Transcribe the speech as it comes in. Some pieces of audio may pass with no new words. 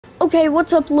Okay,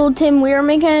 what's up, Lil Tim? We are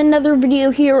making another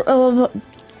video here of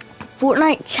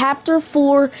Fortnite Chapter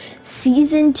 4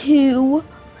 Season 2.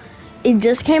 It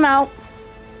just came out,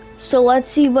 so let's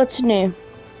see what's new.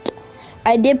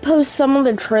 I did post some of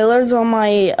the trailers on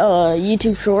my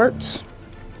YouTube Shorts.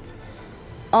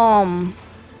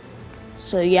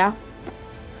 So yeah.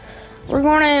 We're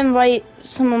going to invite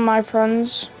some of my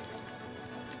friends.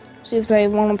 See if they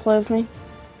want to play with me.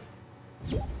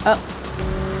 Oh.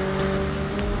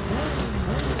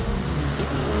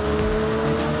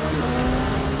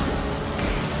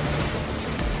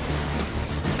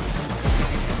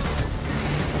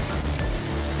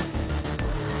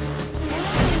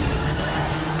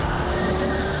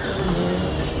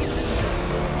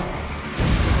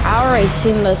 I already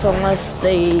seen this unless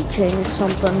they change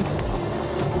something.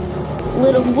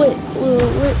 Little wit.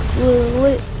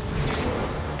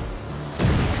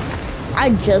 I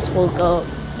just woke up.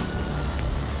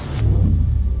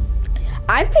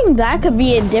 I think that could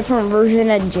be a different version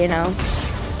of Gino.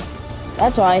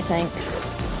 That's what I think.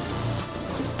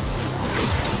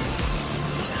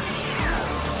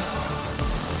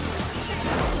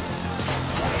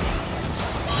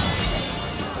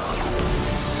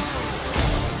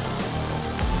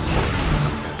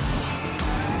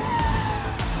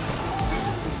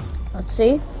 Let's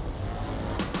see.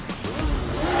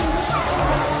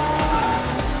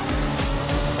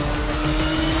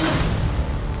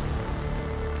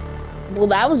 Well,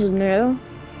 that was new.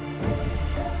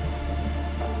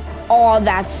 Oh,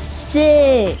 that's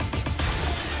sick.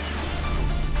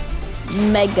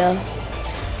 Mega.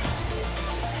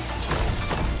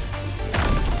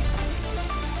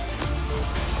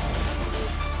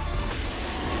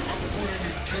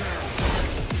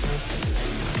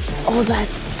 Oh,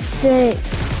 that's sick.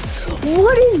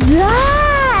 What is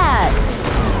that?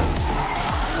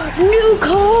 New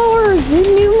cars and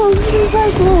new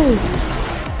motorcycles.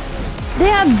 They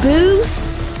have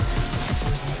boost.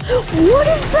 What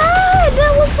is that?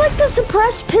 That looks like the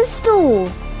suppressed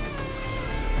pistol.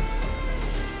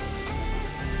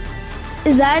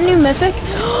 Is that a new mythic?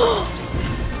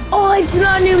 Oh, it's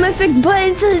not a new mythic, but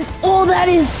it's a... Oh, that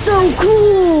is so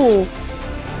cool.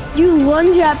 You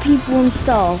lunge at people and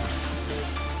stuff.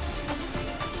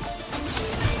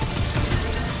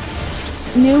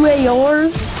 New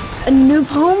ARs, a new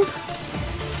pump.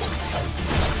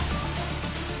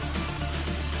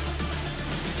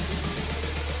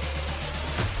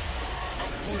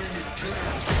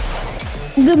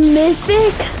 The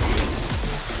mythic.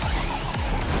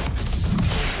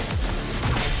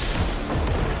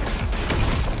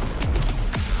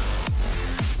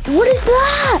 What is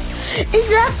that? Is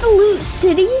that the loot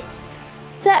city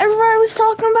that everybody was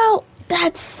talking about?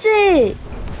 That's sick.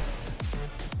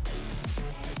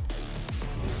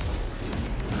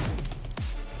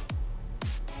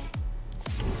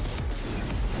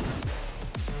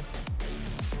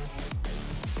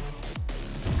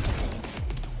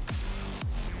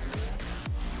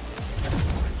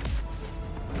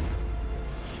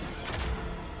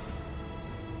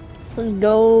 Let's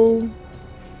go.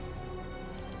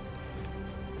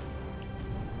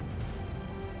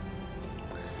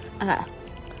 Okay.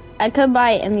 I could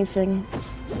buy anything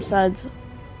besides.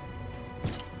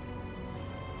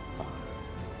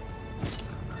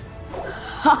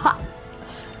 Haha.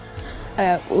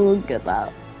 Okay, we'll get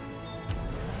that.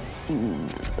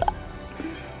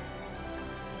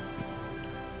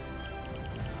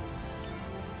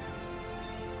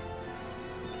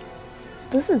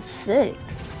 This is sick.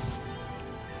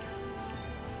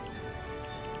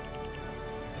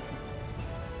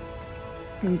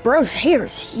 And bro's hair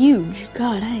is huge.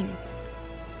 God dang.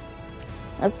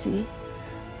 Let's see.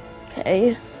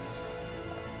 Okay.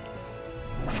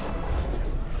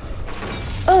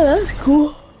 Oh, that's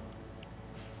cool.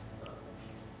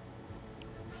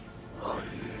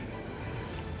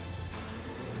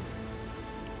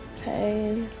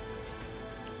 Okay.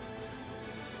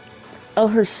 Oh,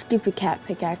 her stupid cat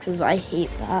pickaxes. I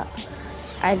hate that.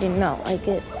 I do not like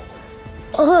it.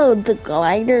 Oh, the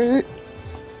glider.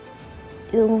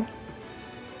 Ew.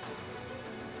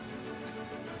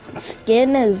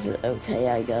 Skin is okay,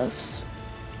 I guess.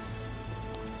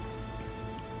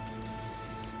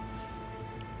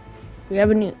 We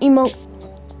have a new emote.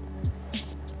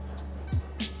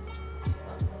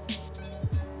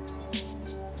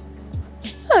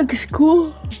 Looks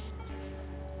cool.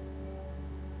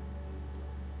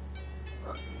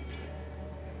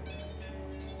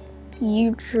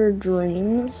 Future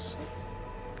dreams.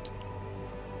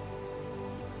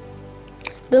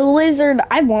 The lizard,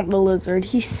 I want the lizard.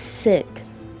 He's sick.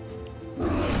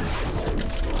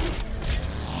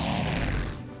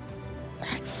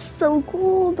 That's so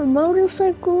cool. The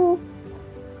motorcycle.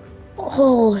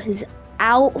 Oh, his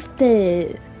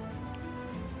outfit.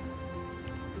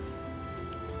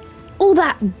 Oh,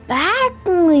 that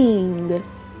backling.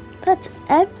 That's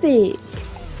epic.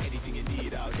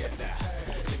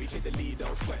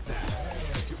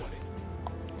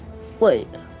 Wait,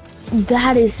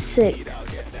 that is sick.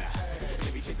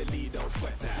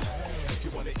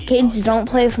 Kids, don't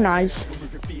play with knives.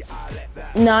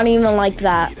 Not even like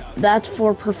that. That's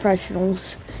for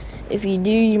professionals. If you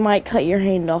do, you might cut your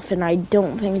hand off, and I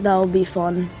don't think that'll be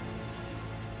fun.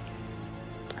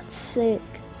 That's sick.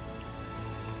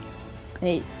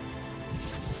 Hey.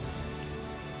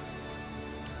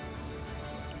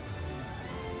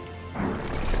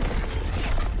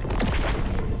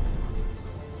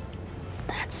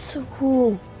 That's so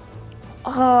cool.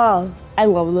 Oh, I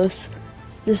love this.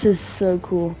 This is so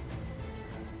cool.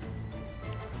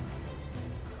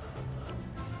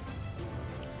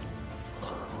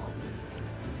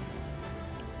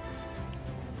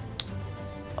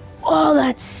 Oh,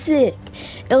 that's sick.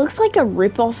 It looks like a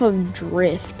ripoff of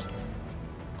Drift.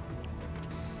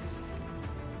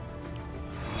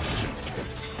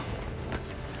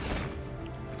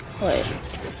 Wait.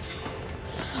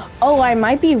 Oh, I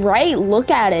might be right.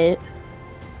 Look at it.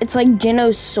 It's like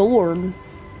Geno's sword.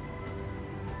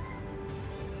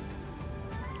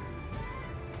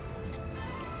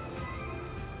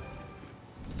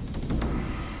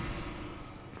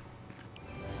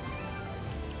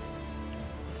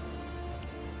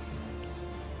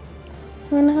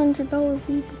 $100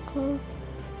 vehicle car.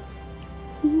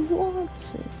 Who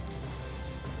wants it?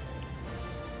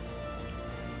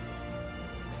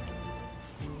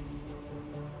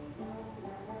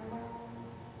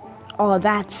 Oh,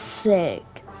 that's sick.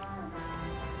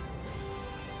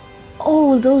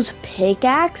 Oh, those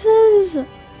pickaxes?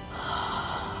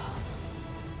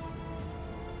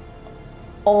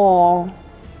 Oh.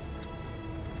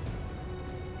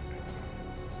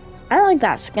 I like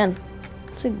that skin.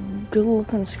 It's a good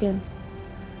looking skin.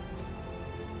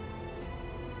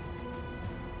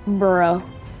 Bro.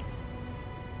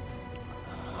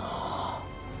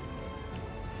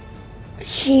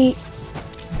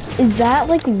 Is that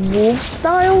like wolf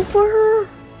style for her?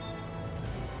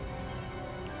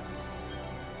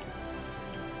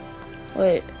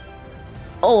 Wait.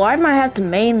 Oh, I might have to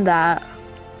main that.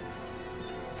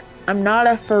 I'm not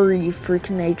a furry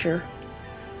freak nature.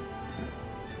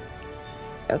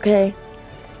 Okay.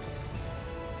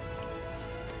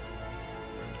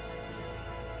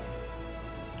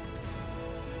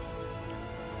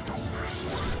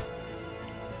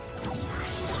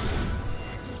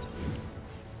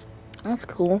 That's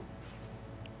cool.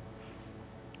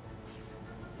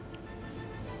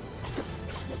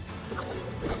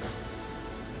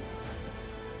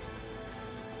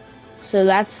 So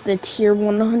that's the tier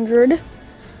 100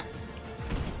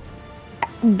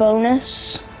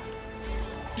 bonus.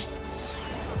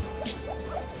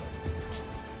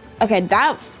 Okay,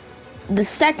 the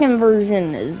second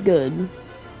version is good.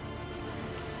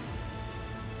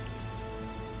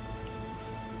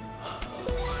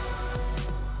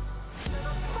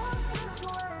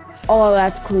 Oh,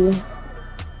 that's cool.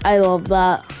 I love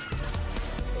that.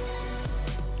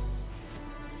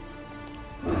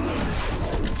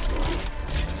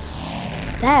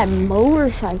 That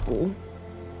motorcycle.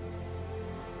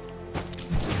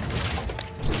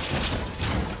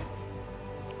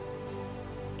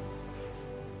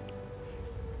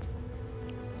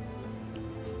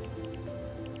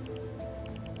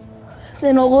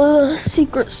 Then all the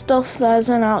secret stuff that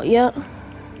isn't out yet.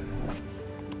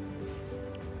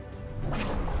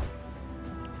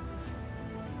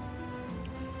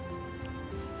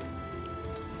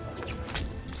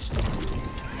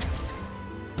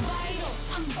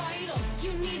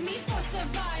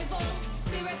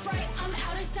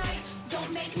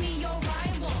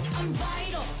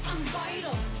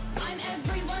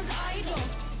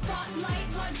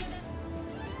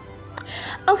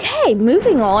 Okay,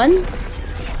 moving on.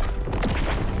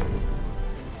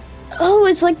 Oh,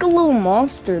 it's like a little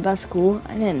monster. That's cool.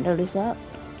 I didn't notice that.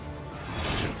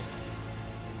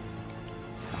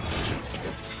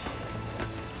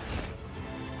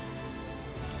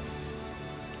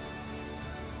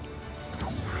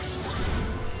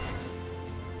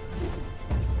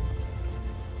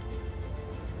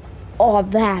 Oh,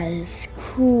 that is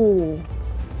cool.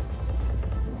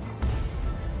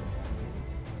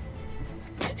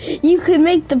 You could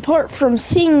make the part from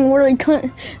singing where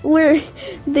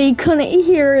they couldn't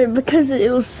hear it because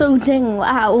it was so dang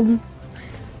loud. You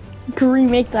can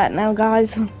remake that now,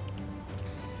 guys.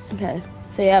 Okay,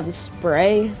 so you have a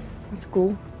spray. That's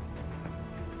cool.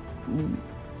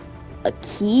 A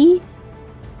key?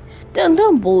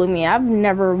 Don't bully me. I've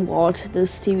never watched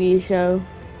this TV show.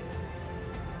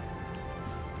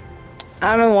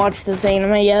 I haven't watched this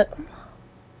anime yet.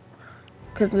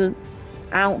 Because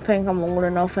I don't think I'm old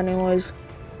enough anyways.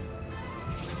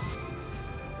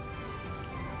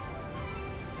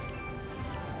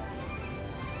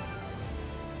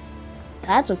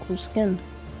 That's a cool skin.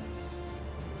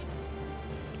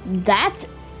 That's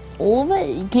all of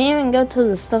it? You can't even go to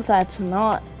the stuff that's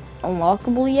not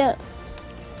unlockable yet?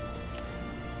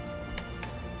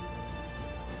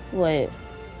 Wait.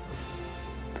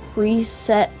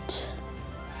 Preset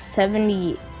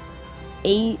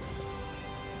 78.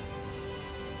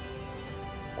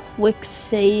 Quick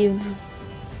save.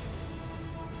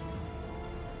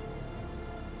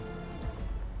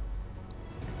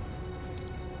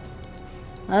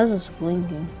 That is just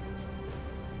blinking.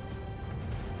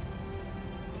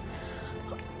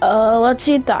 Let's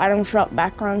see if the item shop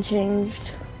background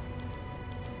changed.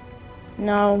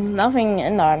 No, nothing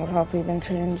in the item shop even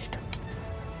changed.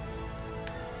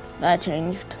 That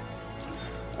changed.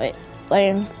 Wait,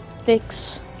 let me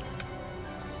fix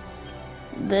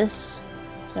this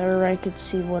so I could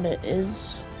see what it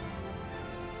is.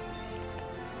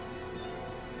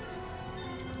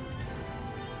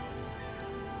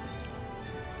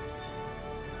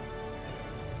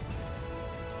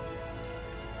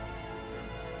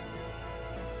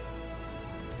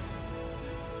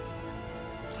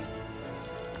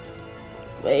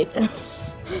 Wait.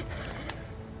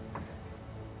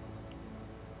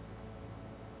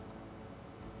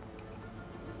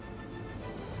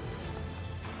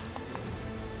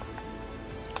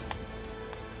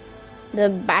 The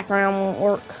background won't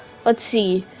work. Let's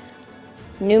see.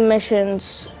 New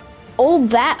missions. Oh,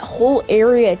 that whole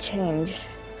area changed.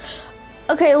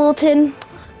 Okay, Littleton.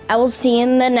 I will see you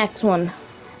in the next one.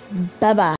 Bye-bye.